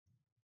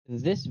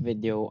In this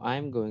video,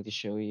 I'm going to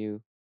show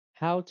you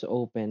how to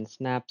open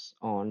Snaps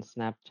on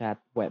Snapchat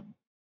Web.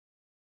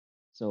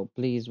 So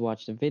please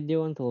watch the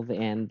video until the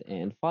end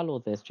and follow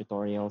this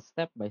tutorial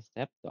step by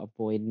step to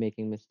avoid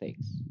making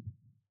mistakes.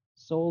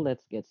 So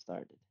let's get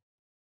started.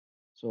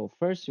 So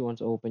first you want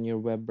to open your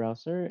web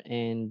browser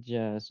and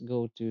just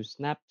go to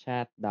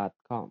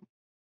snapchat.com.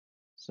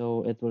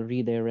 So it will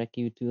redirect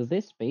you to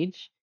this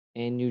page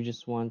and you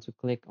just want to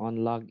click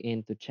on log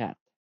in to chat.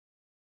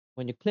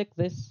 When you click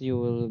this, you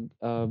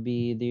will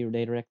be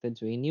redirected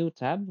to a new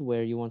tab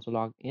where you want to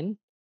log in.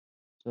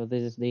 So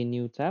this is the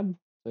new tab.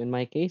 So in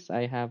my case,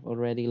 I have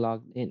already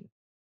logged in.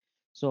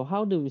 So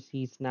how do we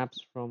see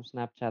snaps from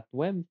Snapchat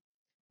Web?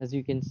 As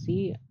you can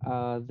see,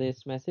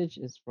 this message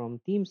is from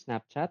Team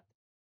Snapchat.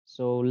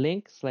 So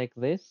links like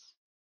this,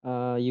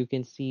 you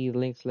can see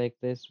links like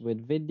this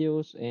with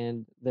videos,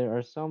 and there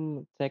are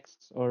some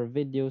texts or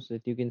videos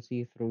that you can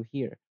see through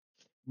here,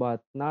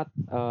 but not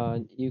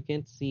you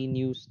can't see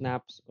new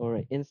snaps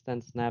or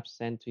instant snaps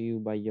sent to you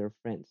by your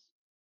friends.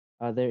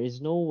 There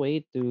is no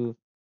way to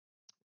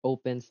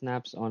open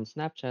snaps on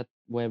Snapchat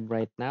web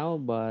right now,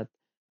 but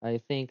I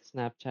think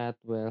Snapchat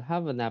will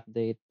have an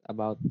update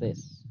about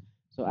this.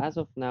 So as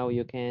of now,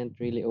 you can't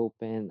really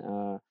open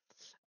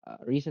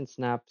recent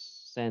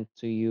snaps sent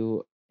to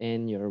you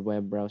in your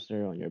web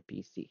browser on your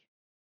PC.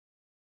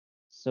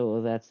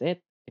 So that's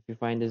it. If you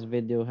find this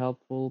video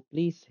helpful,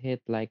 please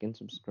hit like and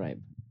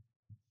subscribe.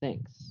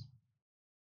 Thanks.